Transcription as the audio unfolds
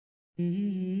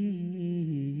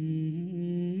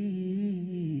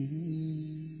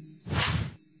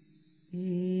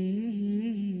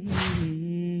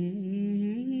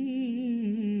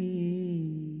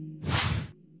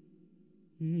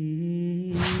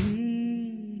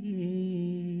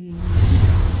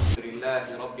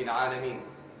رب العالمين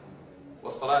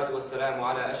والصلاة والسلام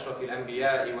على أشرف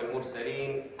الأنبياء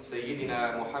والمرسلين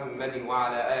سيدنا محمد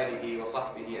وعلى آله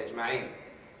وصحبه أجمعين.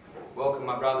 Welcome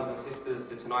my brothers and sisters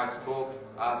to tonight's talk.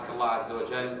 I ask Allah Azza wa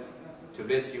Jal to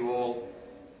bless you all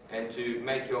and to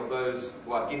make you of those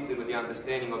who are gifted with the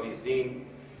understanding of His deen,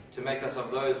 to make us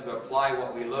of those who apply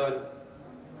what we learn,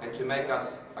 and to make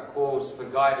us a cause for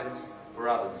guidance for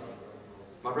others.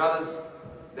 My brothers,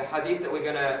 the hadith that we're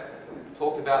going to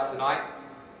talk about tonight,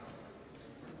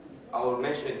 I will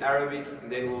mention it in Arabic and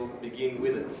then we'll begin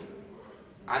with it.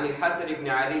 عن الحسن بن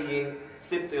علي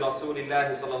سبط رسول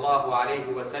الله صلى الله عليه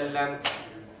وسلم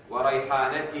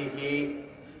وريحانته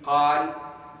قال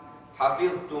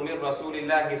حفظت من رسول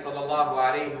الله صلى الله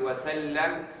عليه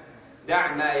وسلم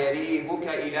دع ما يريبك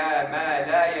إلى ما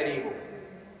لا يريبك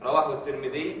رواه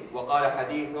الترمذي وقال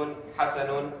حديث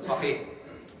حسن صحيح.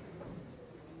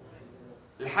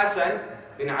 الحسن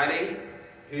bin Ali,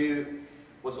 who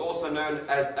was also known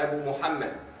as Abu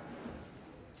Muhammad.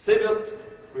 Sibt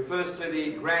refers to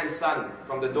the grandson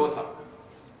from the daughter.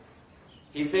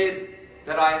 He said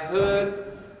that I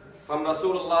heard from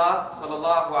Rasulullah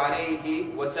sallallahu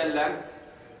alayhi wasallam,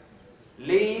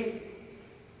 leave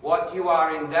what you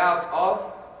are in doubt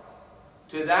of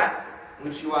to that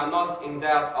which you are not in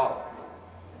doubt of.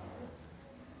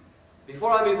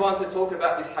 Before I move on to talk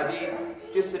about this hadith,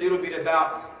 just a little bit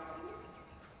about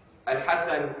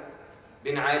Al-Hasan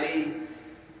bin Ali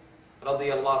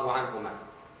radiyallahu anhuma.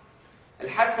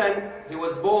 Al-Hasan, he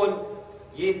was born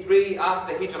year 3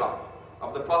 after Hijrah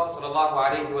of the Prophet sallallahu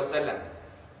alayhi wasallam,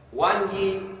 1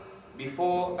 year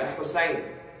before Al-Husayn.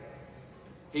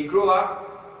 He grew up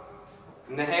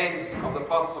in the hands of the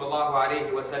Prophet sallallahu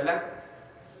alayhi wasallam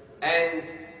and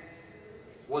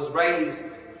was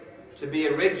raised to be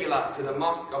a regular to the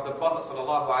mosque of the Prophet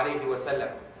sallallahu alayhi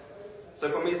wasallam. So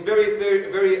from his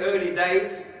very early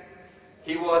days,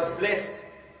 he was blessed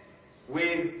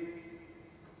with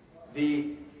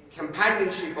the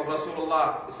companionship of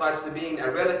Rasulullah, besides to being a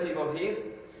relative of his,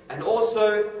 and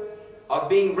also of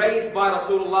being raised by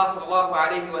Rasulullah sallallahu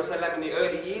alayhi wasallam in the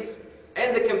early years,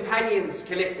 and the companions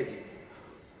collectively.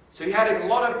 So he had a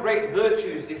lot of great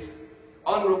virtues, this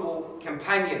honorable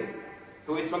companion,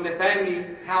 who is from the family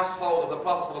household of the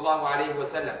Prophet sallallahu alayhi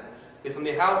wasallam. He's from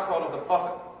the household of the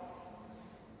Prophet.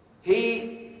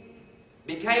 He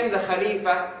became the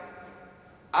Khalifa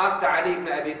after Ali ibn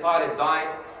Abi Talib died,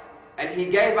 and he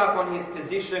gave up on his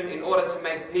position in order to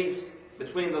make peace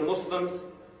between the Muslims,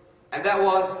 and that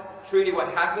was truly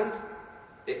what happened.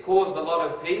 It caused a lot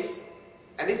of peace,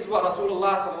 and this is what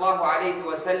Rasulullah sallallahu alayhi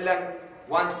wasallam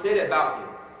once said about him.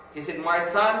 He said, my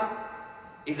son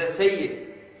is a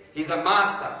Sayyid, he's a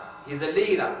master, he's a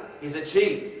leader, he's a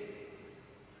chief,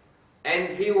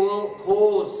 and he will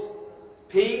cause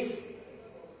peace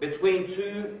between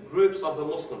two groups of the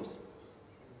Muslims.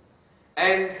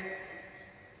 And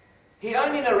he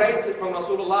only narrated from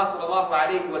Rasulullah sallallahu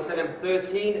alayhi wasallam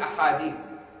 13 ahadith.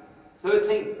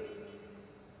 13.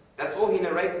 That's all he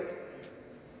narrated.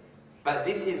 But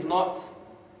this is not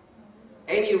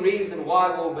any reason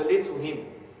why we'll belittle him.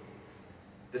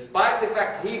 Despite the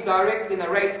fact he directly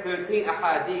narrates 13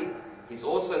 ahadith, he's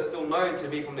also still known to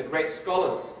be from the great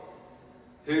scholars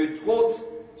who taught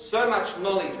so much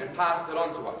knowledge and passed it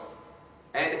on to us.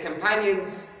 And the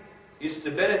companions used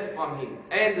to benefit from him,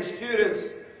 and the students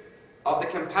of the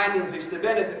companions used to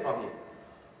benefit from him.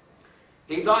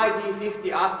 He died year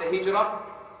 50 after Hijrah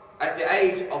at the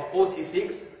age of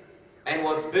 46 and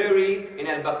was buried in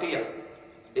Al-Baqiyah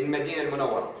in Medina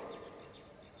al-Munawwara.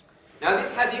 Now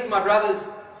this hadith, my brothers,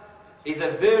 is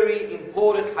a very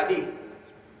important hadith.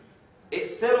 It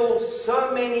settles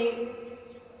so many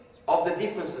of the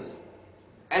differences,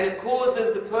 and it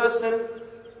causes the person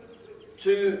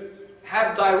to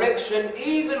have direction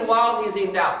even while he's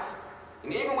in doubt.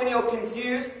 And even when you're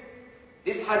confused,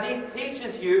 this hadith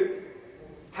teaches you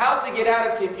how to get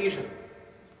out of confusion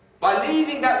by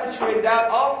leaving that which you're in doubt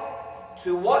of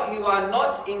to what you are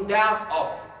not in doubt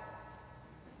of.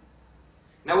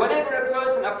 Now whenever a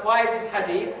person applies this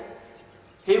hadith,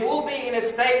 he will be in a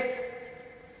state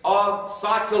of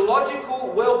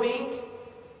psychological well-being.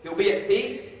 He'll be at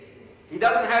peace. He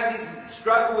doesn't have this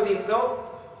struggle with himself.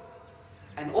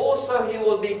 And also he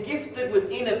will be gifted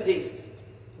with inner peace.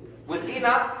 With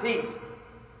inner peace.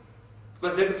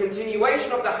 Because the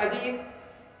continuation of the hadith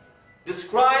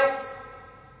describes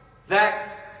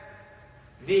that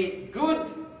the good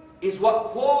is what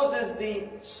causes the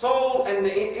soul and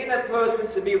the inner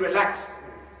person to be relaxed.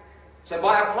 So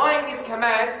by applying this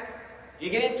command, you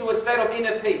get into a state of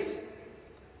inner peace.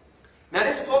 Now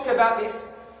let's talk about this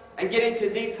and get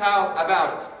into detail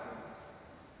about it.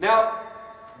 Now,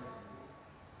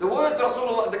 the word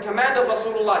Rasulullah, the command of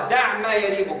Rasulullah, da' ma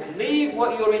yaribuk, leave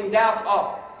what you're in doubt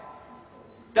of.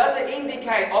 Does it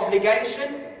indicate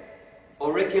obligation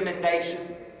or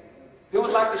recommendation? Who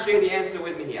would like to share the answer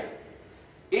with me here?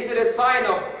 Is it a sign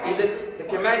of, is it the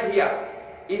command here,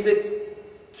 is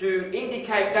it to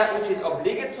indicate that which is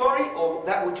obligatory or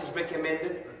that which is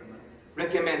recommended?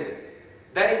 Recommended.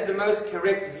 That is the most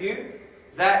correct view,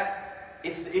 that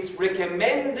it's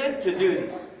recommended to do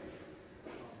this.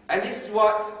 And this is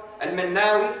what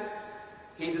Al-Mannawi,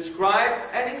 he describes,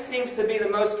 and this seems to be the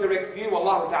most correct view,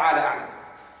 Wallahu ta'ala a'lam.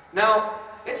 Now,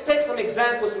 let's take some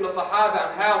examples from the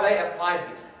Sahaba and how they applied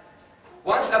this.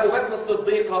 Once Abu Bakr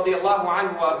as-Siddiq radiyallahu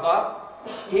anhu arda,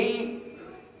 he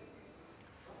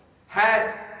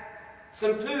had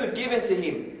some food given to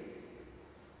him.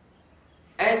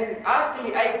 And after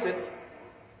he ate it,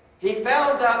 he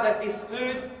found out that this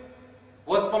food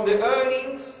was from the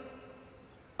earnings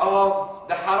of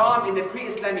the haram in the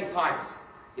pre-Islamic times.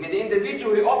 And the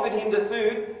individual who offered him the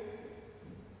food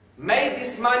made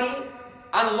this money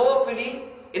unlawfully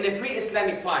in the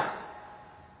pre-Islamic times.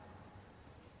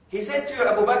 He said to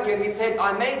Abu Bakr, he said,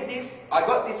 I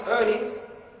got these earnings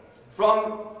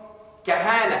from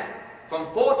kahana,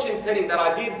 from fortune telling that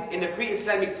I did in the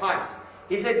pre-Islamic times.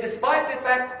 He said, despite the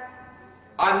fact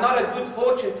I'm not a good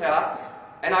fortune teller,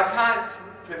 and I can't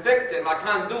perfect it, and I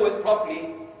can't do it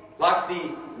properly like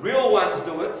the real ones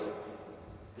do it,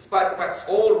 despite the fact it's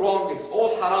all wrong, it's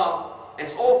all haram, and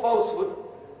it's all falsehood.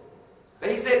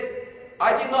 But he said,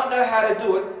 I did not know how to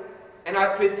do it, and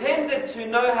I pretended to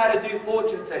know how to do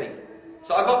fortune telling.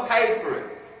 So I got paid for it.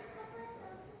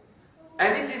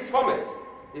 And this is from it,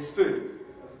 this food.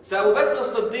 So Abu Bakr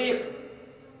as-Siddiq,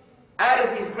 out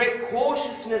of his great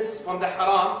cautiousness from the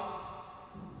haram,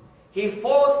 he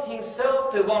forced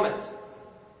himself to vomit.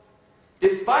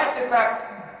 Despite the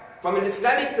fact, from an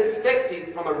Islamic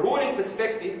perspective, from a ruling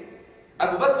perspective,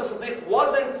 Abu Bakr as-Siddiq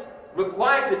wasn't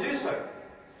required to do so.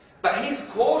 But his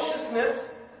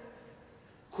cautiousness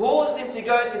caused him to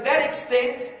go to that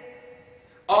extent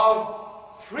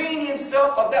of freeing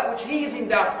himself of that which he is in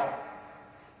doubt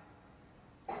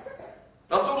of.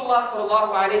 Rasulullah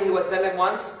sallallahu alayhi wa sallam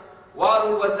once, while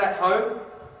he was at home,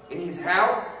 in his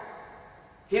house,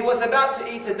 he was about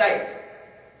to eat a date.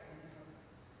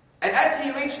 And as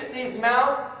he reached it to his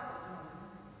mouth,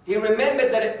 he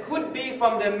remembered that it could be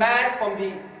from the man, from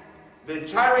the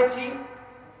charity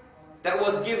that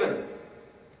was given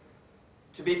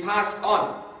to be passed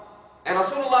on. And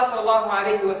Rasulullah sallallahu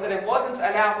alayhi wa sallam wasn't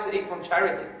allowed to eat from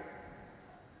charity.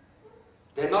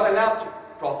 They're not allowed to,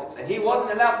 prophets, and he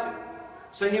wasn't allowed to.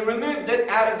 So he removed it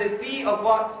out of the fear of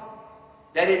what?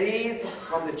 That it is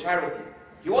from the charity.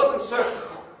 He wasn't certain.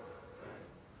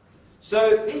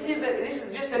 So this is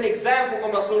just an example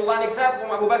from Rasulullah, an example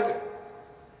from Abu Bakr.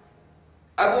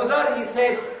 Abu Dhar, he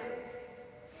said,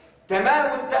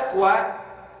 تمام التقوى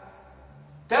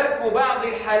ترك بعض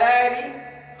الحلال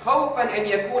خوفا أن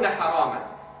يكون حراما.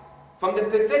 From the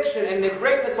perfection and the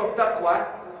greatness of taqwa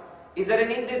is that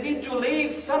an individual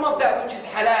leaves some of that which is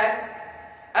halal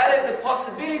out of the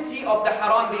possibility of the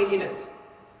haram being in it.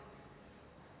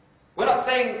 We're not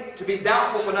saying to be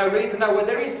doubtful for no reason. No, when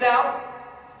there is doubt,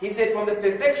 he said from the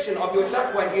perfection of your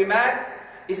taqwa and iman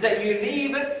is that you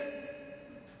leave it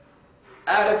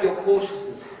out of your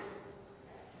cautiousness.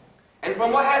 And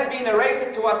from what has been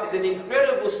narrated to us is an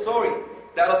incredible story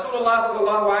that Rasulullah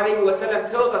sallallahu alayhi wa sallam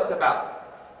tells us about.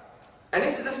 And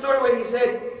this is the story where he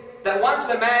said that once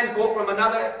a man bought from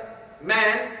another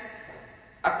man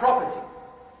a property,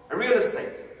 a real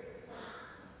estate.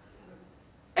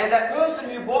 And that person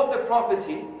who bought the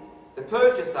property, the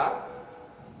purchaser,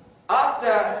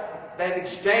 after they've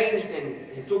exchanged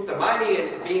and he took the money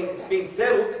and it's been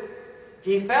settled,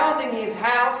 he found in his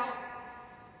house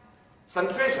some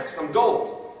treasure, some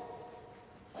gold.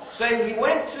 So he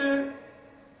went to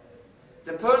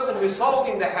the person who sold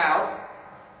him the house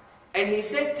and he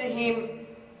said to him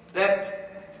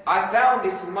that I found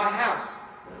this in my house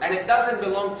and it doesn't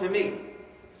belong to me.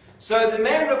 So the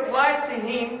man replied to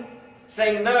him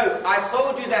saying, no, I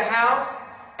sold you the house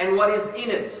and what is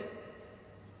in it.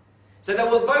 So they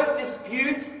will both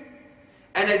dispute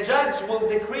and a judge will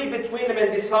decree between them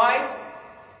and decide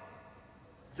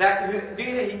that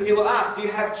he will ask, do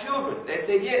you have children? They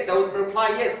said yes. They will reply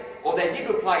yes, or they did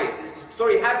reply yes. This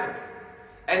story happened.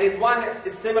 And there's one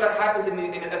that's similar, happens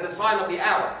as a sign of the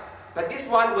hour. But this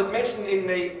one was mentioned in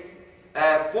the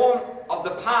form of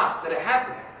the past that it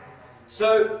happened.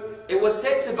 So it was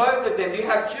said to both of them, do you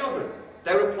have children?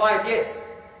 They replied, yes.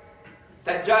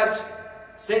 That judge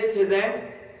said to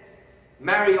them,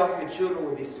 marry off your children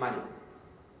with this money.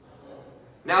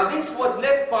 Now this was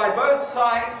left by both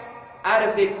sides out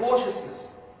of their cautiousness,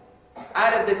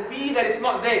 out of the fear that it's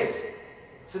not theirs.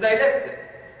 So they left it.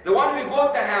 The one who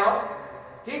bought the house,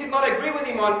 he did not agree with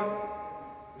him on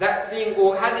that thing,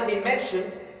 or hasn't been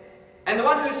mentioned. And the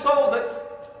one who sold it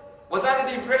was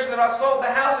under the impression that I sold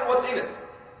the house and what's in it.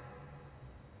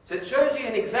 So it shows you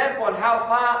an example on how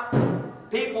far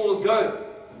people will go,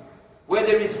 where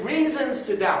there is reasons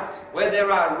to doubt, where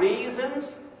there are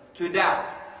reasons to doubt.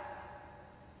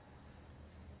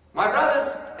 My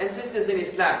brothers and sisters in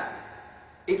Islam,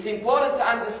 it's important to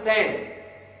understand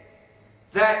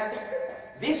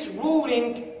that this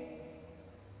ruling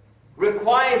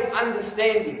requires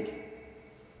understanding.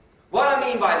 What I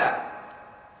mean by that?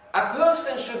 A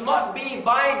person should not be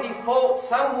by default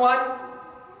someone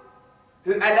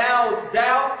who allows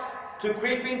doubt to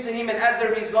creep into him, and as a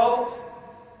result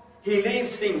he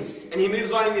leaves things and he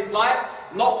moves on in his life,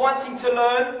 not wanting to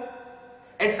learn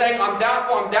and saying, I'm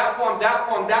doubtful, I'm doubtful, I'm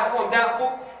doubtful, I'm doubtful, I'm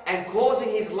doubtful, and causing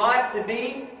his life to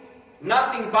be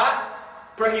nothing but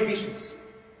prohibitions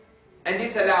and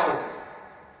disallowances.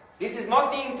 This is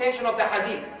not the intention of the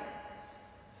hadith.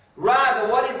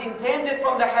 Rather, what is intended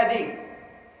from the hadith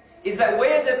is that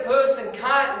where the person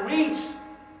can't reach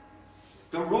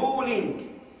the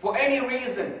ruling for any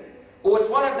reason, or it's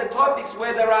one of the topics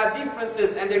where there are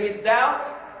differences and there is doubt,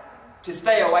 to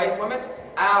stay away from it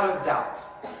out of doubt.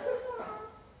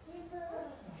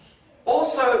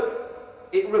 Also,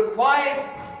 it requires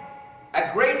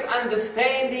a great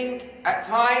understanding at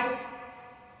times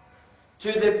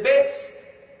to the best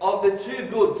of the two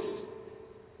goods.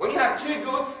 When you have two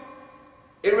goods,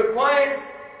 it requires,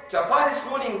 to apply this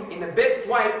ruling in the best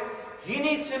way, you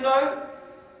need to know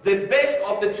the best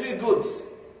of the two goods.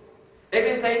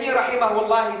 Ibn Taymiyyah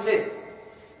Rahimahullah, he says,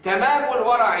 تمام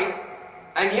الورع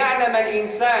أن يعلم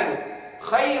الإنسان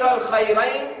خير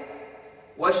الخيرين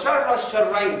وشر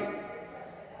الشرين.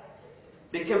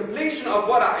 The completion of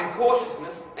wara and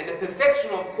cautiousness, and the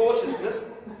perfection of cautiousness,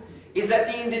 is that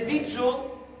the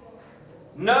individual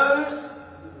knows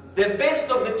the best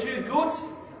of the two goods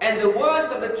and the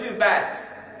worst of the two bads.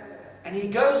 And he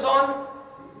goes on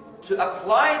to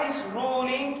apply this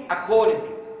ruling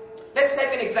accordingly. Let's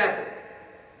take an example.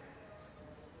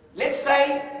 Let's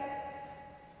say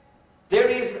there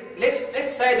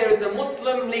is a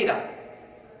Muslim leader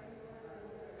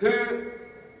who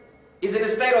is in a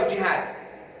state of jihad.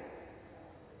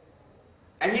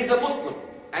 And he's a Muslim,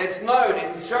 and it's known,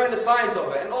 and he's showing the signs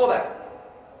of it, and all that.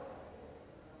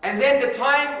 And then the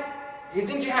time he's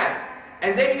in jihad,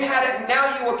 and then you had it,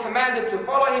 now you were commanded to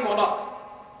follow him or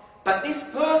not. But this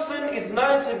person is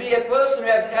known to be a person who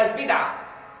has bid'ah,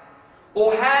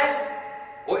 or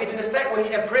is in a state where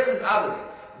he oppresses others,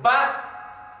 but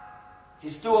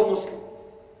he's still a Muslim.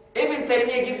 Ibn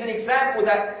Taymiyyah gives an example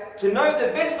that to know the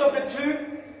best of the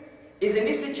two is in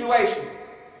this situation.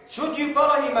 Should you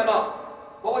follow him or not?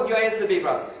 What would your answer be,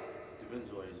 brothers?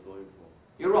 Depends what he's going for.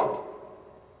 You're wrong.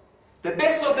 The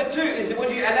best of the two is,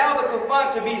 would you allow the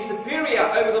kuffar to be superior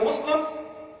over the Muslims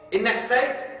in that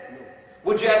state? No.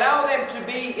 Would you allow them to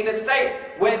be in a state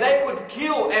where they could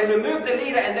kill and remove the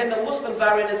leader, and then the Muslims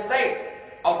are in a state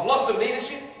of loss of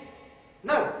leadership?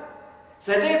 No.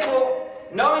 So therefore,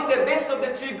 knowing the best of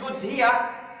the two goods here,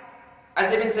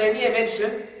 as Ibn Taymiyyah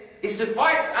mentioned, is to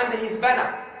fight under his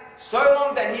banner, so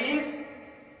long that he is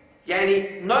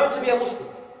known to be a Muslim.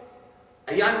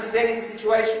 Are you understanding the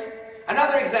situation?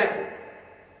 Another example.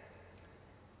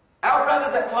 Our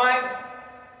brothers at times,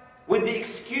 with the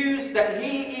excuse that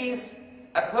he is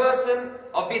a person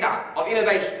of bid'ah, of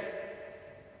innovation,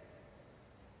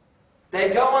 they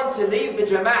go on to leave the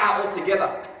jama'ah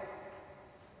altogether.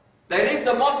 They leave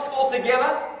the mosque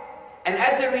altogether, and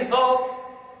as a result,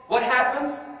 what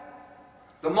happens?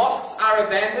 The mosques are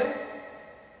abandoned,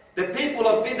 the people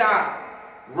of bid'ah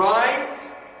rise,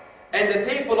 and the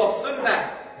people of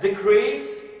sunnah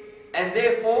decrease, and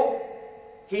therefore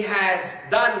he has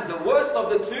done the worst of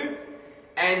the two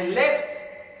and left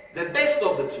the best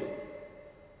of the two.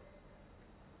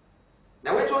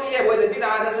 Now we're talking here where the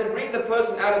bid'ah doesn't bring the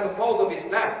person out of the fold of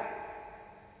Islam.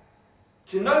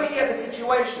 To know here the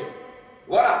situation,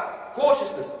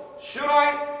 cautiousness, should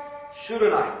I,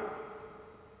 shouldn't I?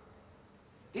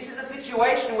 This is a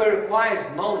situation where it requires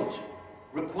knowledge,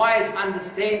 requires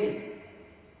understanding.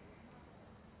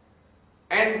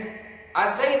 And I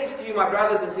say this to you, my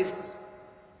brothers and sisters.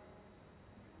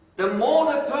 The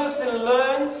more the person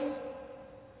learns,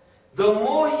 the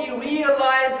more he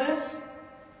realizes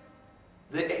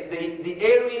the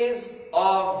areas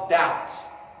of doubt.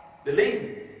 Believe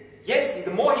me. Yes,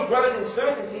 the more he grows in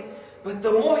certainty, but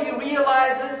the more he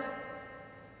realizes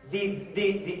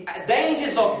the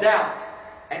dangers of doubt,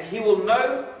 and he will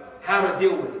know how to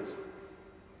deal with it.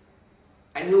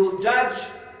 And he will judge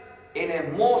in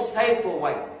a more safer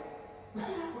way.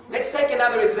 Let's take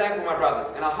another example, my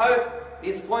brothers, and I hope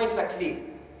these points are clear.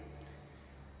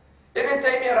 Ibn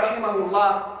Taymiyyah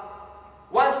Rahimahullah,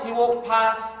 once he walked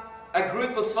past a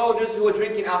group of soldiers who were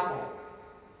drinking alcohol.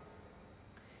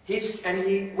 And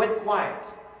he went quiet.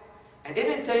 And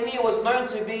Ibn Taymiyyah was known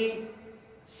to be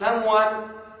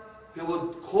someone who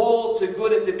would call to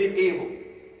good and forbid evil.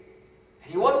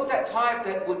 And he wasn't that type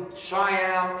that would shy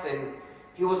out, and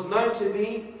he was known to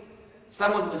be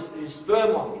someone who's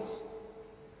firm on this.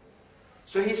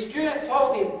 So his student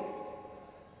told him,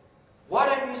 why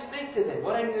don't you speak to them?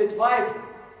 Why don't you advise them?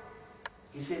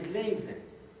 He said, leave them.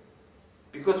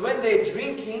 Because when they're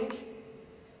drinking,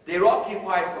 they're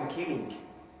occupied from killing.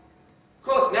 Of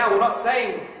course, now we're not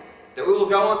saying that we will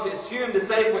go on to assume the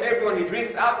same for everyone who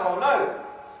drinks alcohol, no.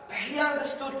 But he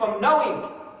understood from knowing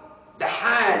the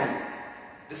hal,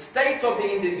 the state of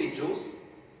the individuals,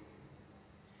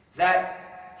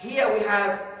 that here we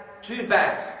have two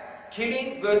bads,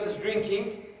 killing versus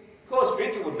drinking. Of course,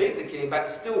 drinking would lead to killing, but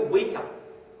it's still weaker.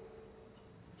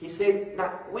 He said,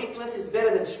 no, weakness is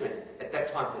better than strength at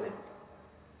that time for them.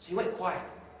 So he went quiet.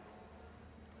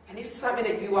 And this is something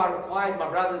that you are required, my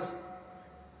brothers,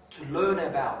 to learn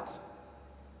about,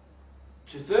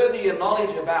 to further your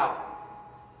knowledge about,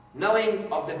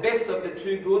 knowing of the best of the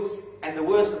two goods and the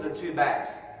worst of the two bads.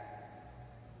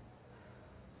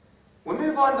 We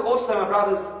move on to also, my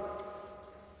brothers,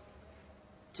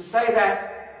 to say that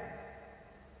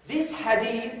this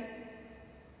hadith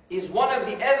is one of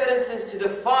the evidences to the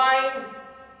 5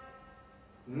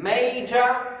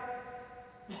 major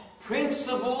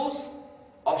principles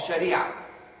of Sharia.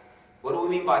 What do we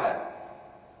mean by that?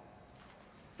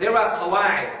 There are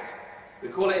qawa'id. We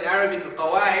call it in Arabic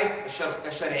al-qawa'id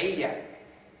al-shar'iyya,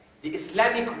 the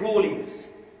Islamic rulings.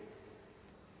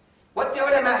 What the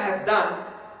ulama have done,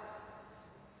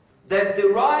 they've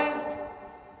derived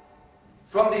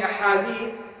from the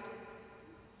ahadith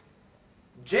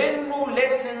general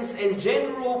lessons and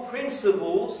general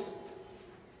principles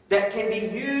that can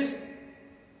be used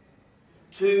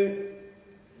to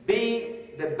be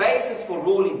the basis for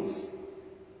rulings.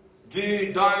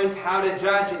 Do, don't, how to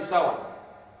judge, and so on.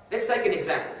 Let's take an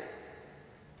example.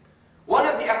 One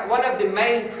of the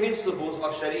main principles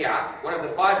of Sharia, one of the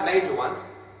 5 major ones,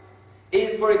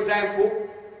 is, for example,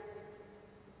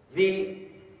 the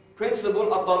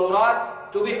principle of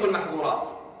darurat tubihu al-mahdurat.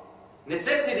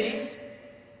 Necessities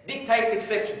dictates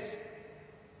exceptions.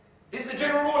 This is a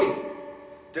general ruling,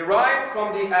 derived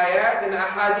from the ayat and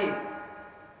ahadith.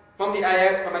 From the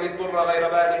ayat, فَمَنِ اضْطُرَّ غَيْرَ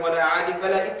بَاغٍ وَلَا عَادٍ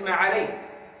فَلَا إِثْمَ عَلَيْهِ.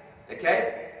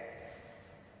 Okay?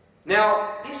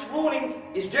 Now, this ruling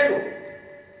is general.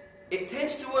 It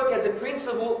tends to work as a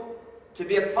principle to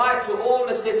be applied to all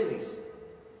necessities.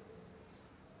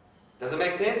 Does it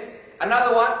make sense?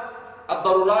 Another one,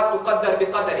 الضرورات تقدر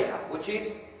بقدرها, which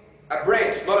is a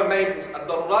branch, not a main principle.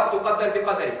 الضرورات تقدر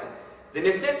بقدرها. The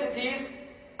necessities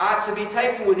are to be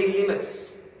taken within limits.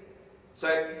 So,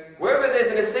 wherever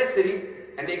there's a necessity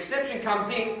and the exception comes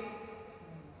in,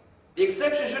 the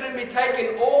exception shouldn't be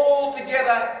taken all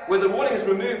together where the ruling is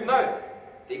removed. No.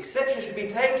 The exception should be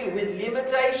taken with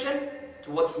limitation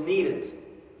to what's needed.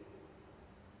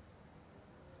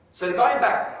 So going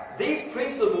back, these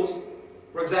principles,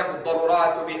 for example,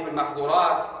 ضرورات تبيح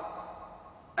المحظورات,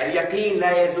 اليقين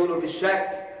لا يزول بالشك,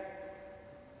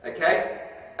 okay,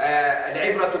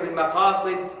 العبرة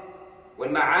بالمقاصد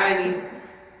والمعاني,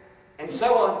 and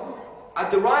so on, are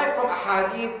derived from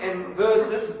ahadith and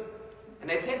verses, and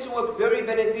they tend to work very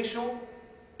beneficial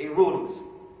in rulings.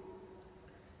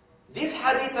 This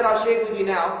hadith that I shared with you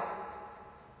now,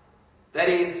 that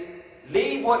is,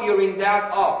 leave what you're in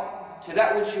doubt of to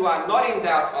that which you are not in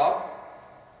doubt of,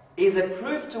 is a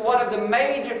proof to one of the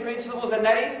major principles, and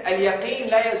that is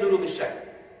al-yaqeen la yazulu bil-shak.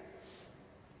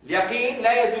 Yaqeen la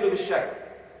yazulu bil-shak.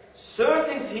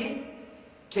 Certainty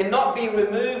cannot be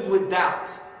removed with doubt.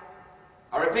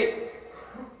 I repeat,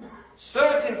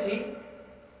 certainty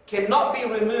cannot be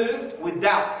removed with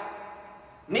doubt.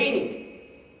 Meaning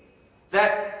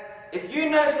that if you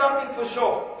know something for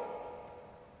sure,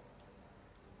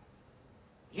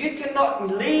 you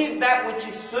cannot leave that which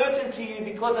is certain to you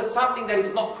because of something that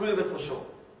is not proven for sure,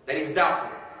 that is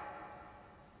doubtful.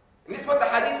 And this is what the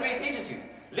hadith really teaches you.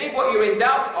 Leave what you're in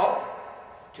doubt of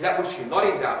to that which you're not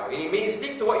in doubt of. And it means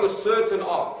stick to what you're certain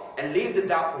of and leave the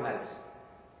doubtful matters.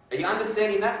 Are you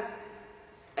understanding that?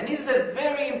 And this is a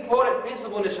very important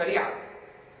principle in the Sharia.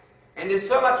 And there's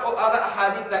so much other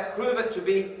hadith that prove it to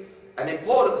be an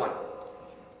important one.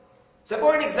 So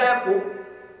for an example,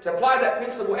 to apply that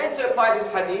principle and to apply this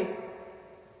hadith,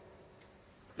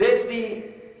 there's the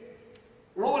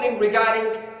ruling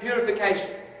regarding purification.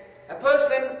 A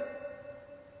person,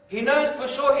 he knows for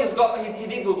sure he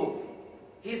did wudu.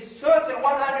 He's certain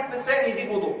 100% he did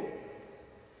wudu.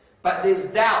 But there's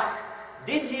doubt.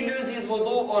 Did he lose his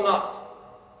wudu or not?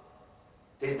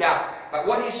 There's doubt. But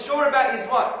what he's sure about is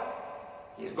what?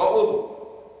 He's got wudu.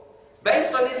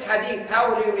 Based on this hadith,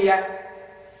 how would he react?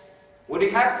 Would he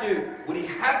have to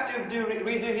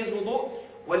redo his wudu?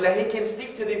 Well, he can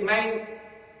stick to the main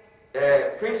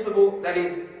principle, that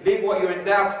is, leave what you're in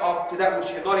doubt of to that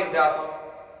which you're not in doubt of.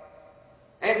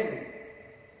 Answer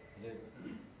me.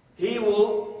 He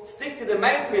will stick to the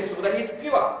main principle that he's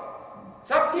pure.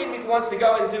 It's up to him if he wants to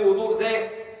go and do wudu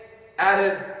there out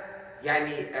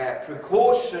of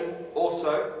precaution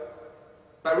also.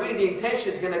 But really the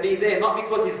intention is going to be there, not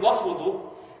because he's lost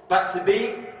wudu, but to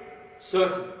be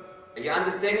certain. Are you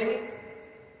understanding me?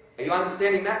 Are you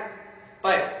understanding that?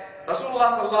 But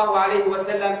Rasulullah sallallahu alayhi wa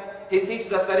sallam, he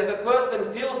teaches us that if a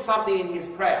person feels something in his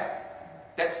prayer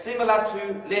that's similar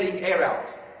to letting air out,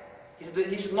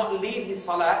 he should not leave his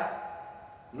salah,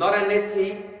 not unless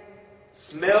he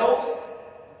smells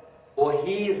or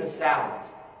hears a sound.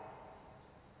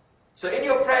 So in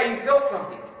your prayer you felt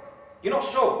something, you're not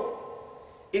sure.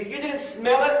 If you didn't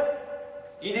smell it,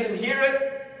 you didn't hear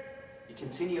it, you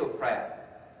continue your prayer.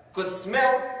 Because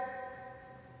smell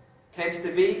tends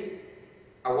to be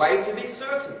a way to be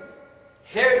certain.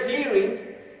 Hearing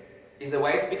is a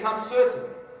way to become certain.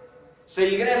 So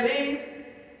you're going to leave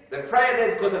the prayer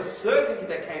there because of certainty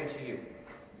that came to you.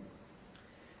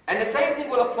 And the same thing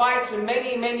will apply to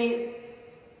many, many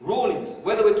rulings,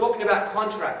 whether we're talking about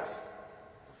contracts,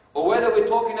 or whether we're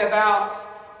talking about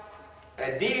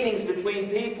dealings between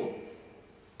people,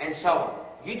 and so on.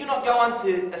 You do not go on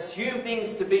to assume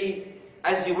things to be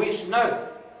as you wish. No.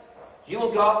 You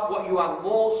will go off what you are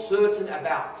more certain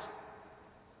about.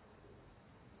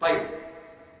 طيب.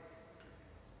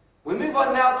 We move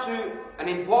on now to an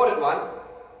important one,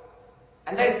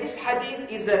 and that is, this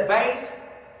hadith is a base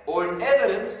or an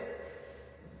evidence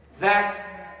that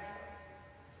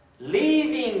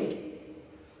leaving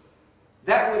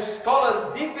that which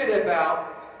scholars differed about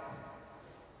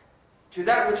to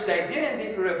that which they didn't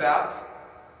differ about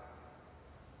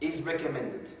is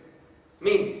recommended.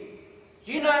 Meaning,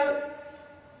 you know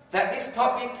that this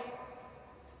topic,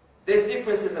 there's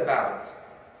differences about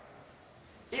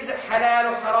it. Is it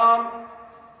halal or haram?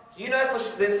 You know,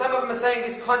 there's some of them are saying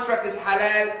this contract is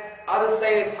halal, others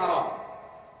say it's haram.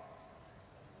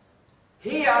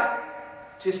 Here,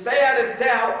 to stay out of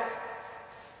doubt,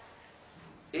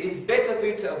 it is better for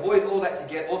you to avoid all that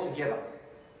altogether.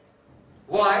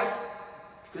 Why?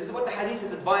 Because this is what the hadith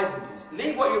is advising you.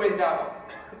 Leave what you're in doubt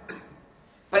of.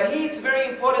 But here it's very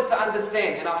important to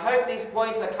understand, and I hope these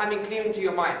points are coming clear into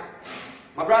your minds.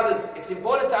 My brothers, it's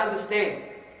important to understand,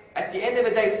 at the end of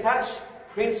the day, such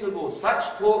principles, such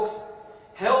talks,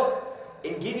 help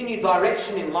in giving you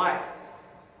direction in life.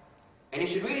 And you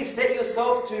should really set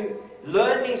yourself to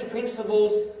learn these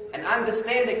principles and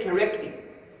understand it correctly.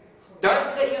 Don't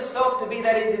set yourself to be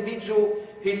that individual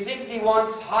who simply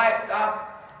wants hyped up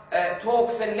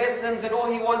talks and lessons, and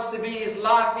all he wants to be is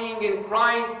laughing and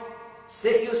crying.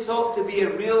 Set yourself to be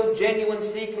a real, genuine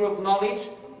seeker of knowledge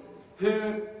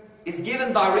who is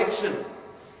given direction,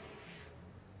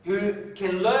 who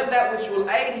can learn that which will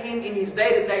aid him in his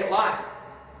day-to-day life.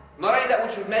 Not only that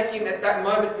which would make him at that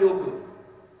moment feel good.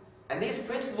 And these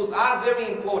principles are very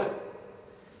important.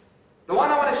 The one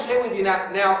I want to share with you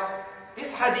now,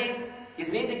 this hadith is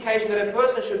an indication that a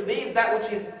person should leave that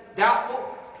which is doubtful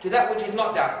to that which is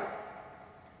not doubtful.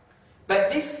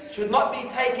 But this should not be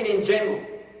taken in general.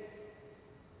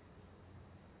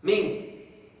 Meaning,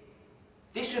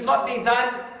 this should not be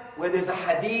done where there's a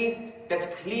hadith that's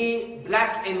clear,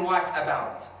 black and white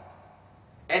about it.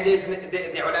 And there's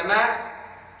the ulama,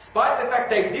 despite the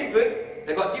fact they differed,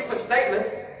 they got different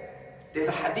statements, there's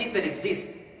a hadith that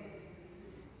exists.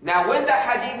 Now when that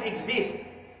hadith exists,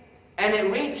 and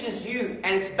it reaches you,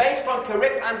 and it's based on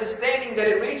correct understanding that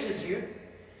it reaches you,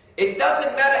 it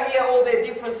doesn't matter here all their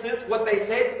differences, what they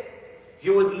said,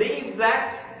 you would leave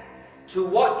that to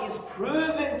what is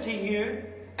proven to you,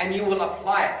 and you will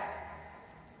apply it.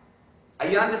 Are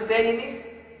you understanding this?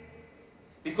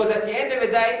 Because at the end of the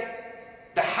day,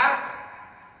 the haqq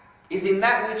is in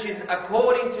that which is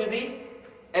according to the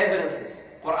evidences,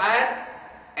 Quran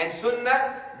and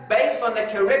Sunnah, based on the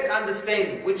correct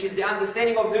understanding, which is the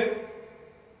understanding of who?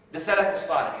 the Salaf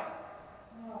al-Salih.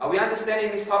 Are we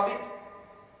understanding this topic?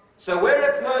 So where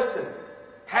a person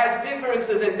has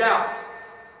differences and doubts,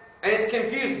 and it's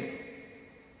confusing,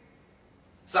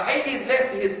 so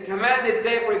he's commanded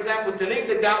there, for example, to leave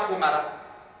the doubtful matter.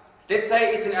 Let's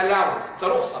say it's an allowance, it's a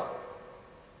rukhsa.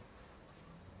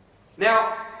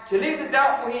 Now, to leave the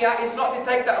doubtful here is not to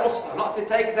take that rukhsa, not to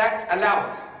take that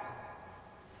allowance.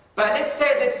 But let's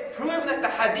say let's prove that the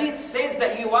hadith says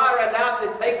that you are allowed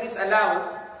to take this allowance.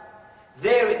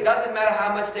 There, it doesn't matter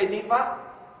how much they differ.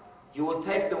 You will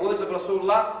take the words of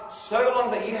Rasulullah so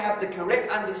long that you have the correct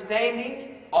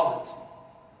understanding of it.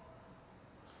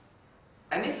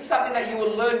 And this is something that you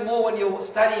will learn more when you're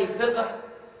studying fiqh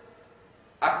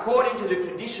according to the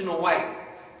traditional way,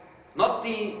 not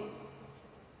the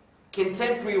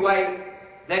contemporary way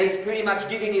that is pretty much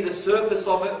giving you the surface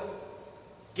of it,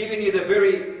 giving you the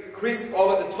very crisp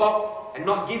of at the top, and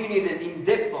not giving you the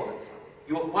in-depth of it.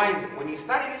 You will find it. When you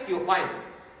study this, you'll find it.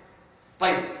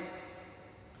 Fine.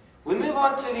 We move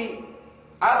on to the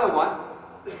other one,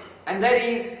 and that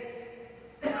is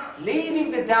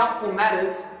leaving the doubtful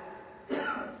matters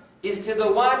is to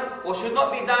the one, or should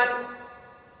not be done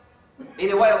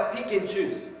in a way of pick and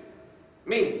choose.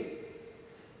 Meaning,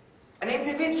 an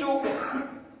individual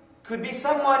could be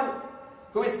someone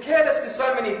who is careless to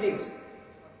so many things,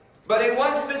 but in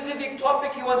one specific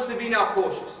topic he wants to be now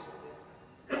cautious.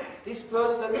 This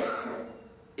person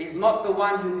is not the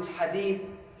one who this hadith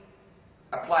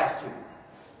applies to.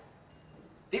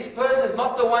 This person is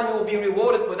not the one who will be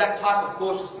rewarded for that type of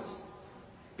cautiousness.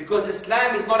 Because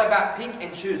Islam is not about pick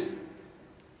and choose.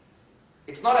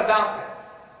 It's not about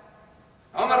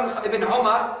that. Ibn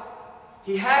Umar,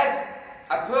 he had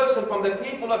a person from the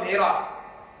people of Iraq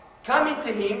coming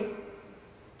to him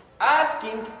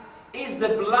asking, is the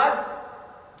blood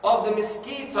of the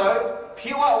mosquito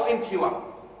pure or impure?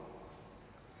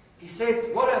 He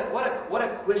said, what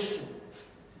a question.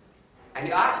 And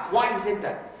he asked why he said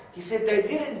that. He said they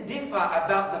didn't differ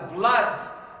about the blood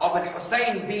of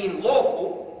Al-Hussein being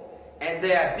lawful, and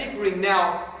they are differing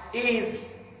now,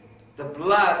 is the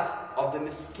blood of the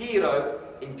mosquito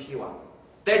impure.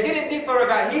 They didn't differ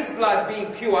about his blood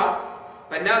being pure,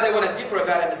 but now they want to differ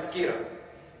about a mosquito.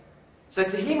 So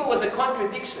to him it was a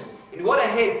contradiction. In what a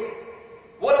head,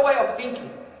 what a way of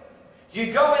thinking.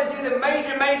 You go and do the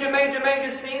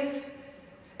major sins,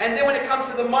 and then when it comes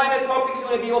to the minor topics, you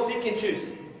want to be all pick and choose.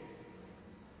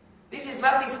 This is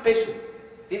nothing special.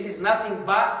 This is nothing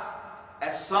but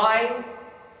a sign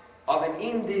of an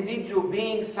individual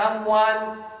being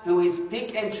someone who is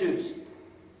pick and choose.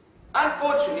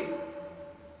 Unfortunately,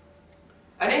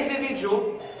 an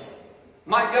individual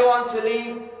might go on to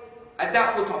leave a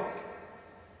doubtful topic.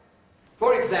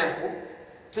 For example,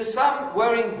 to some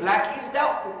wearing black is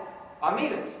doubtful. I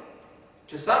mean it.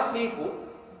 To some people,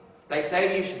 they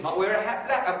say you should not wear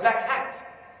a black hat.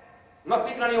 I'm not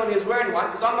picking on anyone who's wearing one,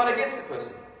 because I'm not against the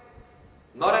person.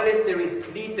 Not unless there is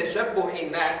clear tashabbuh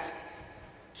in that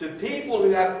to people who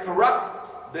have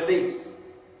corrupt beliefs,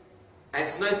 and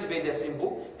it's known to be their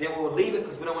symbol, they will leave it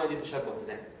because we don't want to do tashabbuh to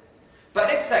them. But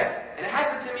let's say, and it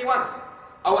happened to me once,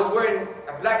 I was wearing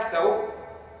a black thawb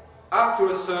after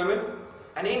a sermon,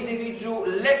 an individual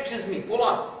lectures me full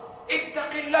on.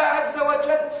 Ittaqillah azza wa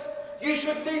jal. You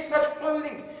should leave such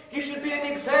clothing. You should be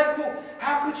an example.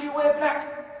 How could you wear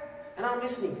black? And I'm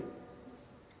listening.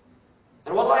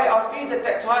 And wallahi, I feared at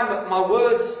that time that my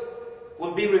words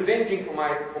will be revenging for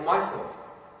myself.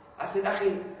 I said,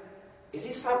 Akhi, is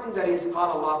this something that is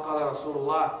qala Allah, qala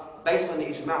Rasulullah, based on the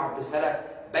ijma' of the Salaf,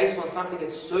 based on something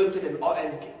that's certain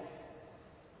and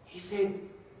he said,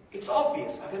 it's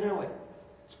obvious. I go, no way.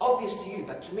 It's obvious to you,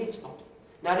 but to me it's not.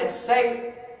 Now let's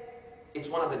say it's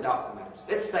one of the doubtful matters.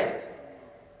 Let's say it.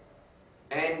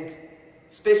 And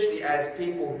especially as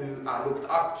people who are looked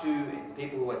up to and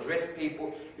people who address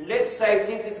people, let's say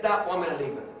since it's doubtful, I'm going to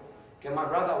leave it. Okay, my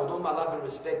brother, with all my love and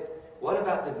respect, what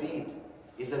about the beard?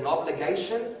 Is it an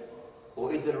obligation?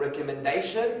 Or is it a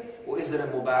recommendation? Or is it a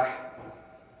mubah?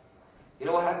 You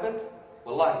know what happened?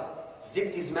 Wallahi,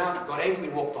 zipped his mouth, got angry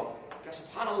and walked off. Okay,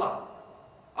 subhanallah.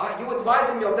 You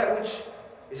advising me of that which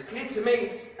is clear to me,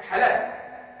 it's halal.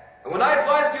 And when I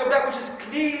advised you of that which is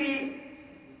clearly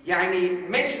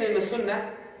mentioned in the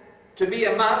sunnah to be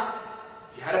a must,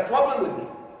 you had a problem with me.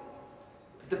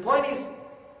 But the point is,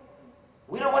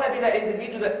 we don't want to be that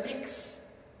individual that picks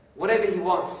whatever he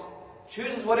wants,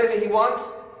 chooses whatever he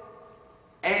wants,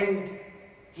 and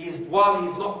while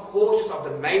he's not cautious of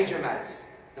the major matters,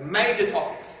 the major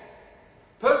topics.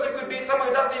 Person could be someone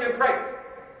who doesn't even pray.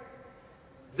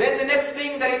 Then the next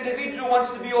thing, that individual wants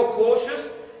to be all cautious,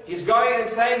 he's going and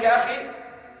saying, Ya akhi,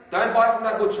 don't buy from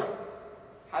that butcher.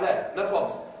 Halal, no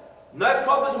problems. No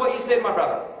problems what you said, my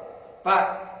brother.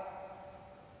 But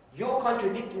you're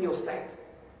contradicting your state.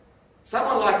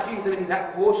 Someone like you is going to be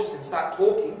that cautious and start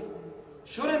talking,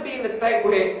 shouldn't be in a state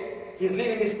where he's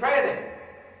living his prayer then.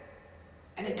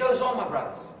 And it goes on, my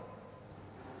brothers.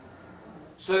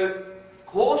 So,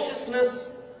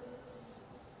 cautiousness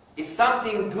is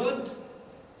something good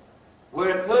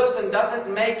where a person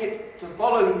doesn't make it to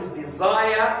follow his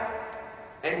desire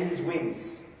and his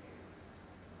whims.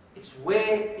 It's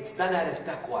where it's done out of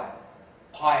taqwa,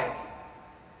 piety,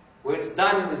 where it's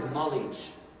done with knowledge.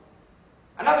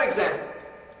 Another example,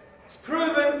 it's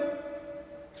proven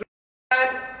through the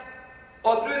Quran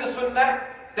or through the Sunnah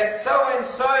that so and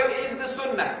so is the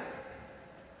Sunnah.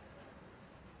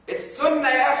 It's Sunnah,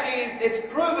 ya akhi, it's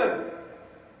proven.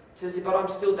 Says he, but I'm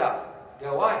still doubtful.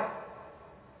 Go, why?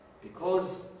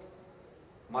 Because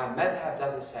my madhab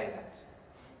doesn't say that.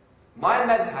 My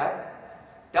madhab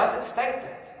doesn't state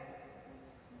that.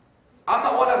 I'm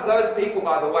not one of those people,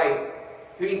 by the way,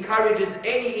 who encourages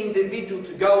any individual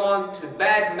to go on to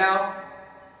badmouth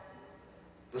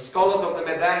the scholars of the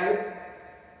madhab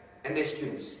and their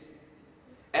students.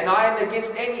 And I am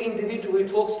against any individual who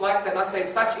talks like that. I say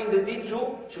such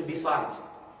individual should be silenced.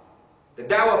 The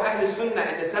da'wah of Ahl Sunnah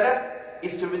and the Salaf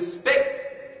is to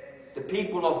respect the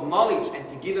people of knowledge and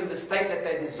to give them the state that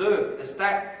they deserve, the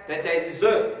state that they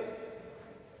deserve.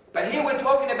 But here we're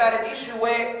talking about an issue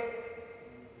where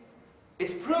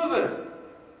it's proven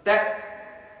that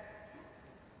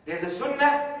there's a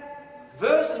Sunnah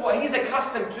versus what he's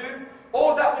accustomed to,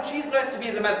 or that which he's learned to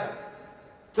be the madhab.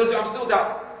 Tells you, I'm still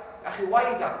doubtful. Akhi, why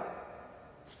are you doubtful?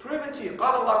 It's proven to you.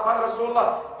 Qala Allah, Qala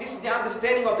Rasulullah. This is the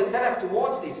understanding of the Salaf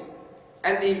towards this.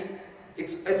 And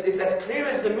it's as clear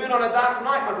as the moon on a dark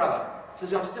night, my brother.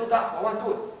 Says, I'm still doubtful, I won't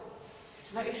do it.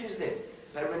 There's no issues there.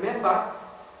 But remember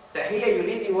that here you're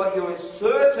leaving what you're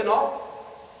certain of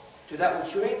to that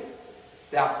which you're in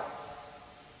doubt.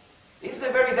 This is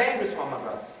a very dangerous one, my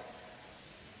brothers.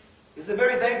 This is a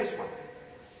very dangerous one.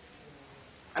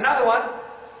 Another one,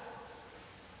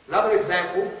 another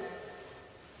example,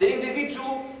 the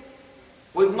individual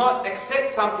would not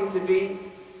accept something to be,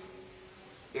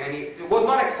 would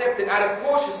not accept it out of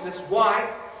cautiousness. Why?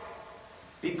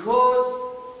 Because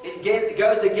it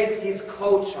goes against his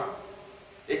culture.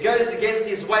 It goes against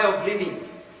his way of living.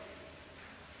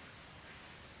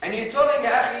 And you're telling me,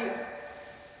 Akhi,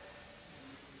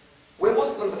 we're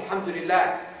Muslims,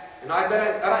 alhamdulillah. And I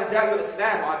don't doubt your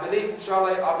Islam. I believe,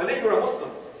 InshaAllah, I believe you're a Muslim.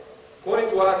 According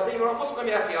to what I see, you're a Muslim,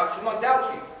 ya akhi. I should not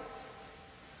doubt you.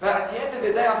 But at the end of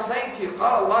the day, I'm saying to you,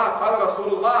 Qala Allah, Qala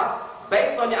Rasulullah,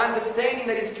 based on your understanding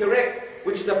that is correct,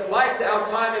 which is applied to our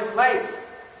time and place.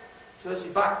 Tells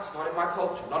you, but it's not in my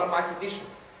culture, not in my tradition.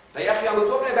 But ya akhi, we're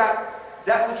talking about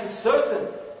that which is certain.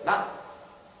 Now,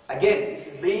 again, this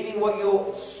is leaving what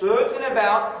you're certain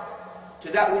about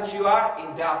to that which you are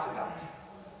in doubt about.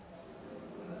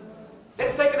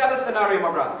 Let's take another scenario,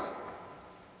 my brothers.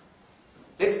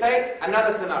 Let's take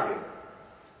another scenario.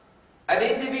 An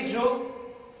individual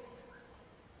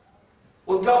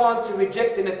will go on to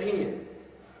reject an opinion.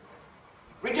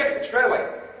 Reject it straight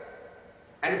away.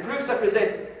 And proofs are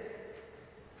presented.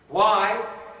 Why?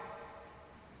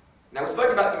 Now we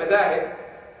spoke about the madhahib.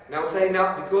 Now we're saying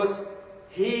now because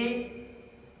he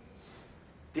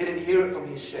didn't hear it from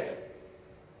his sheikh.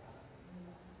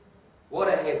 What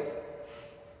a head.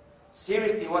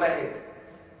 Seriously, what a head.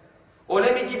 Or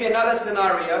let me give you another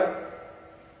scenario.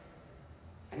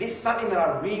 And this is something that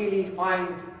I really find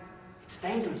it's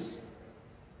dangerous.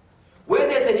 Where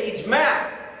there's an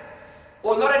ijma'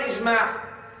 or not an ijma',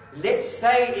 let's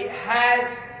say it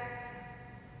has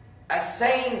a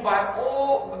saying by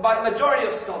the majority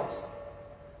of scholars.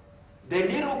 The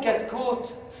little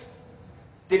katkut,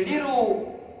 the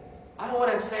little, I don't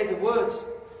want to say the words,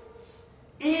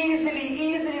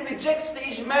 easily rejects the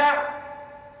ijma'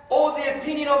 or the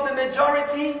opinion of the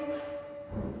majority,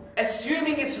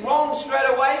 assuming it's wrong straight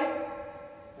away.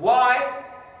 Why?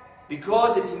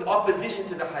 Because it's in opposition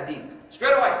to the hadith.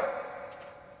 Straight away.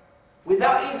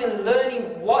 Without even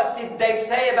learning what did they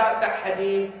say about the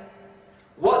hadith,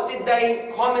 what did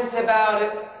they comment about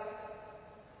it,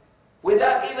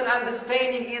 without even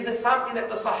understanding is it something that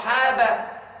the Sahaba,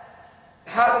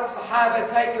 how did the Sahaba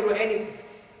take it or anything.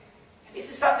 This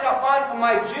is something I find from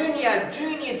my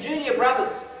junior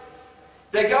brothers.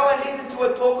 They go and listen to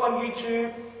a talk on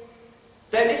YouTube.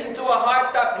 They listen to a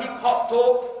hyped up hip-hop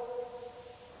talk.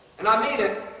 And I mean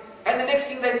it. And the next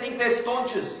thing they think they're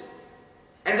staunches.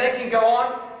 And they can go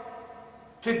on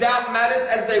to doubt matters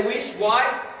as they wish.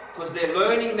 Why? Because they're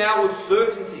learning now with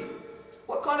certainty.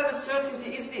 What kind of a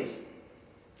certainty is this?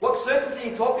 What certainty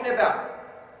are you talking about?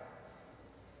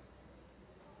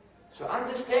 So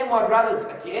understand, my brothers,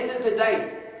 at the end of the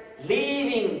day,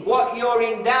 leaving what you're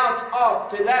in doubt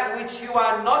of to that which you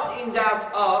are not in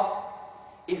doubt of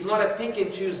is not a pick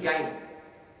and choose game.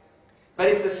 But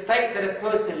it's a state that a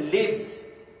person lives.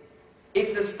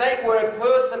 It's a state where a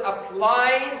person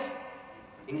applies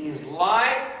in his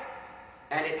life,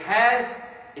 and it has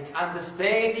its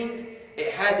understanding,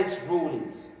 it has its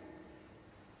rulings.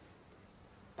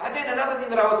 But then another thing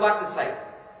that I would like to say.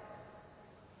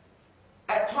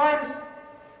 At times,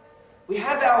 we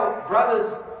have our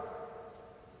brothers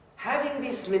having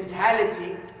this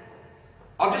mentality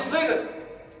of just leave it.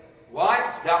 Why?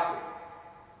 It's doubtful.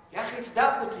 Yeah, it's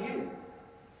doubtful to you.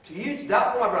 To you, it's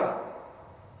doubtful, my brother.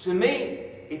 To me,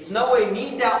 it's nowhere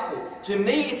near doubtful. To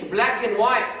me, it's black and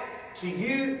white. To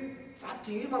you, it's up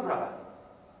to you, my brother.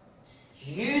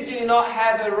 You do not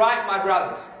have a right, my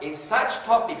brothers, in such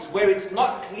topics where it's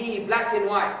not clear, black and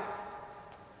white,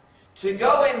 to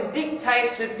go and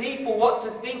dictate to people what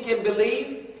to think and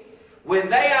believe when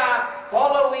they are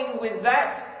following with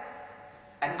that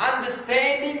an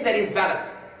understanding that is valid.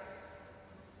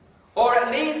 Or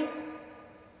at least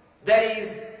that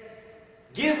is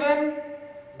given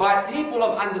by people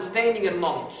of understanding and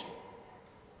knowledge.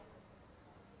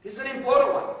 This is an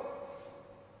important one.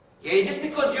 Yeah, just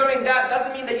because you're in doubt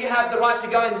doesn't mean that you have the right to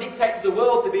go and dictate to the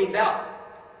world to be in doubt.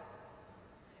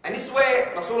 And this is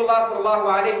where Rasulullah sallallahu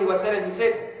alayhi wa sallam, he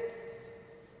said,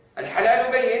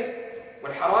 الحلال بين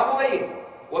والحرام بين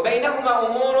وبينهما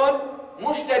أمور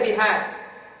مشتبهات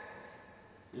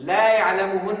لا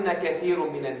يعلمهن كثير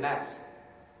من الناس.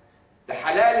 The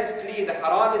halal is clear, the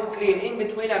haram is clear, and in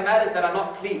between are matters that are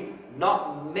not clear.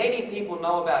 Not many people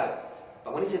know about it.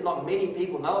 But when he said not many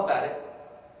people know about it,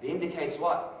 it indicates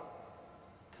what?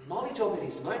 The knowledge of it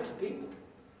is known to people.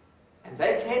 And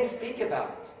they can speak about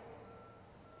it.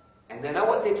 And they know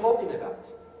what they're talking about.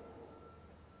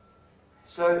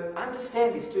 So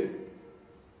understand this too.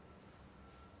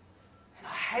 And I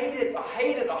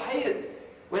hate it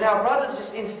when our brothers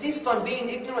just insist on being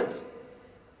ignorant.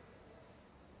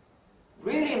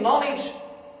 Really, knowledge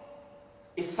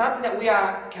is something that we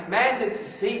are commanded to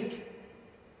seek.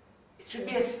 It should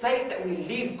be a state that we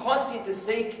live constantly to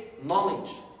seek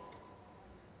knowledge.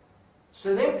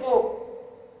 So therefore,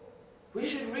 we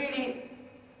should really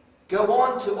go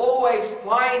on to always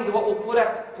find what will put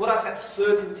us at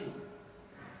certainty.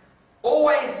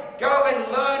 Always go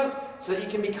and learn so that you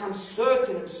can become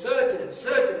certain and certain and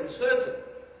certain and certain.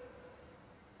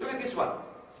 Look at this one.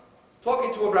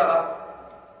 Talking to a brother.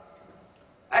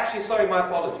 Actually, sorry, my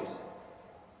apologies.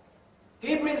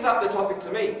 He brings up the topic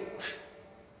to me.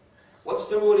 What's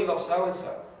the ruling of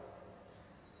so-and-so?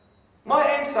 My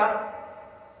answer,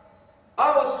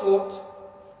 I was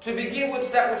taught to begin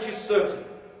with that which is certain.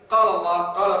 قال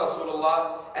Allah, قال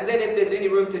Rasulullah, and then if there's any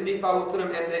room to differ,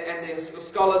 and the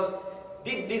scholars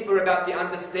did differ about the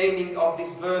understanding of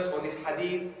this verse or this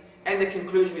hadith, and the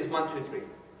conclusion is 1, 2, 3.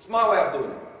 It's my way of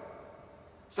doing it.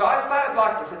 So I started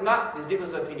like this, I said, nah, there's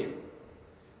difference of opinion.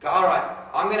 Go, alright,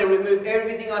 I'm going to remove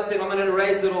everything I said, I'm going to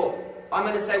erase it all. I'm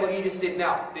going to say what you just said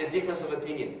now. There's difference of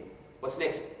opinion. What's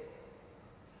next?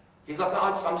 He's like, no,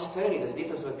 I'm just telling you, there's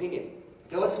difference of opinion.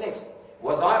 Okay, what's next?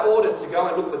 Was I ordered to go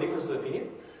and look for difference of opinion?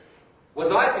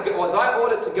 Was I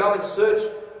ordered to go and search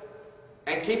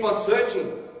and keep on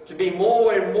searching to be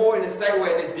more and more in a state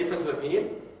where there's difference of opinion?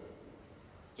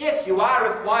 Yes, you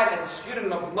are required as a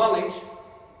student of knowledge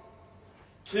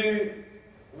to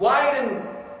widen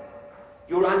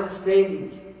your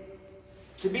understanding,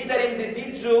 to be that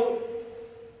individual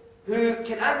who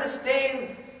can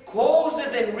understand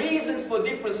causes and reasons for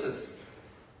differences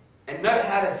and know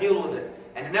how to deal with it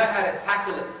and know how to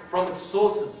tackle it from its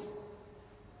sources.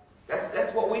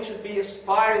 That's what we should be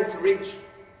aspiring to reach.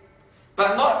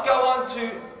 But not go on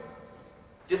to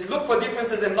just look for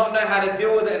differences and not know how to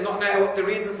deal with it and not know what the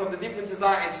reasons of the differences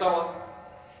are and so on.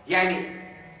 Yani,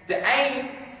 the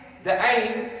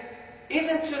aim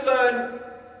isn't to learn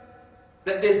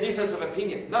that there's difference of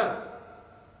opinion. No.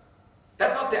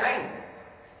 That's not the aim.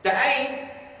 The aim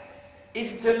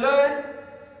is to learn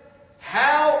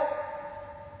how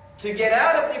to get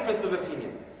out of difference of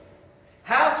opinion.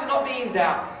 How to not be in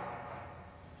doubt.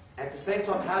 At the same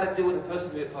time, how to deal with the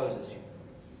person who opposes you.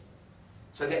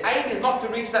 So the aim is not to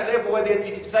reach that level where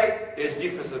you could say, there's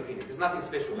difference of opinion. There's nothing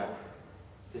special about it.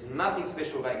 There's nothing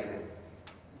special about you there.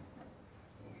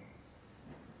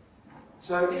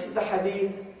 So this is the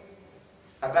hadith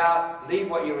about leave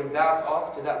what you're in doubt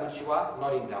of to that which you are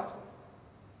not in doubt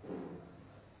of.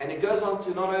 And it goes on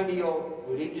to not only your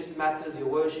religious matters, your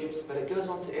worships, but it goes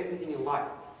on to everything in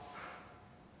life.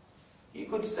 You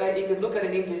could say, you could look at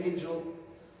an individual,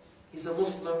 he's a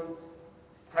Muslim,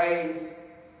 prays,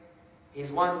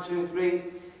 he's 1, 2, 3.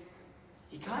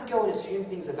 You can't go and assume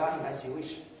things about him as you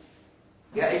wish.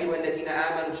 يَا أَيُّهَا الَّذِينَ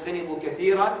آمَنُوا اجْتَنِبُوا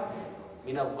كَثِيرًا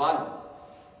مِنَ الظَّنِّ.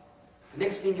 The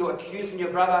next thing, you're accusing your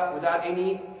brother without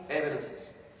any evidences,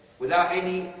 without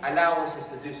any allowances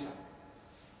to do so.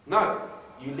 No,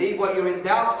 you leave what you're in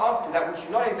doubt of to that which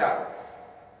you're not in doubt of.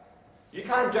 You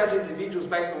can't judge individuals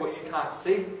based on what you can't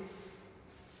see.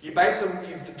 You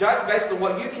judge based on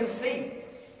what you can see.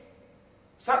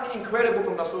 Something incredible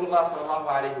from Rasulullah sallallahu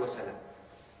alayhi wa sallam.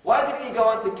 Why didn't he go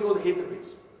on to kill the hypocrites?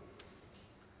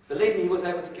 Believe me, he was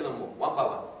able to kill them all, one by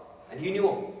one. And he knew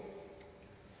them.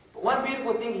 But one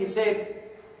beautiful thing he said,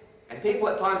 and people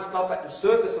at times stop at the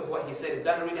surface of what he said and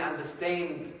don't really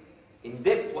understand in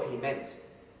depth what he meant.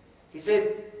 He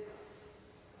said,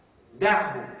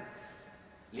 دَعْهُ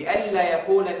لِأَلَّا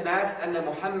يَقُولَ النَّاسِ أَنَّ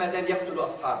مُحَمَّدًا يَقْتُلُ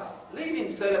أَصْحَابَهُ. Leave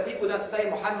him so that people don't say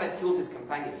Muhammad kills his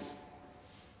companions.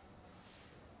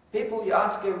 People, you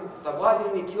ask him, why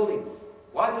didn't he kill him?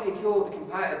 Why did he kill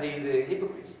the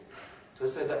hypocrites? So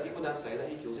that people don't say that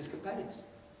he kills his companions.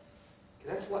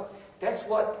 That's what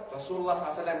Rasulullah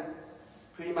ﷺ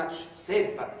pretty much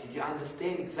said, but did you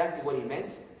understand exactly what he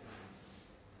meant?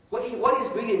 What he's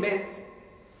really meant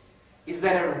is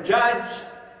that a judge,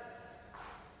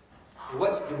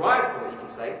 what's derived from it, you can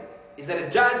say, is that a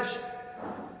judge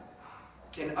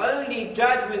can only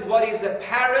judge with what is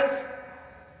apparent,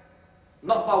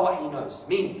 not by what he knows.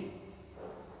 Meaning,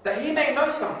 that he may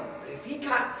know something, but if he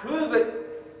can't prove it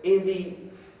in the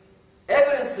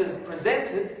evidences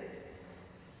presented,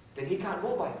 then he can't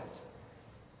rule by that.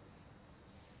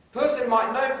 Person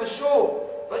might know for sure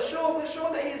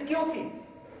that he is guilty,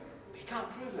 but he can't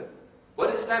prove it.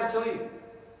 What does Islam tell you?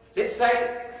 Let's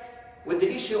say, with the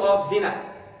issue of zina.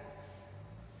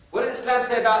 What does Islam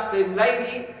say about the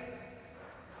lady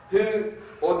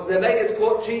or the lady that's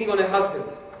caught cheating on her husband?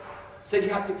 Said you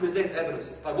have to present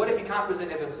evidences. Like, what if you can't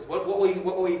present evidences? What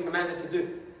were you commanded to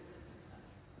do?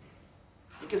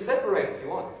 You can separate if you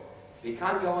want. But you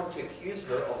can't go on to accuse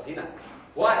her of zina.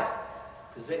 Why?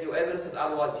 Present your evidences,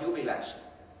 otherwise you'll be lashed.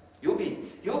 You'll be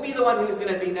the one who's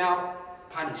going to be now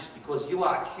punished because you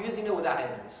are accusing her without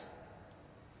evidence.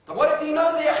 But what if he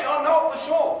knows it? I know it for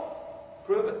sure.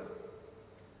 Prove it.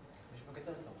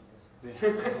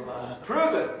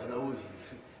 Prove it.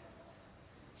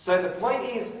 So the point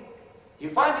is, you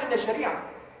find it in the Sharia.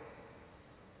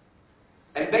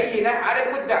 البينة على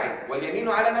المدعي واليمين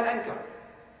على من أنكر.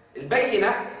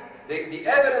 البينة, the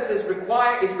evidence is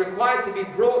required to be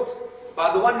brought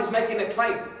by the one who's making a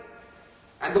claim.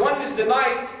 And the one who's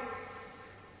denying,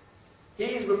 he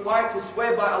is required to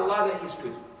swear by Allah that he's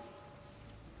truthful.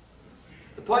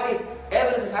 The point is,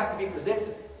 evidences have to be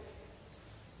presented.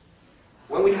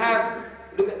 When we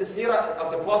look at the seerah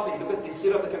of the Prophet, look at the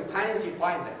seerah of the companions, you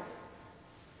find that.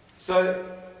 So,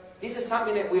 this is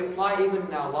something that we apply even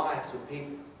in our lives with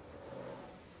people.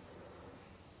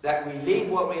 That we leave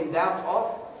what we're in doubt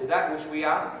of to that which we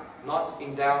are not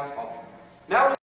in doubt of. Now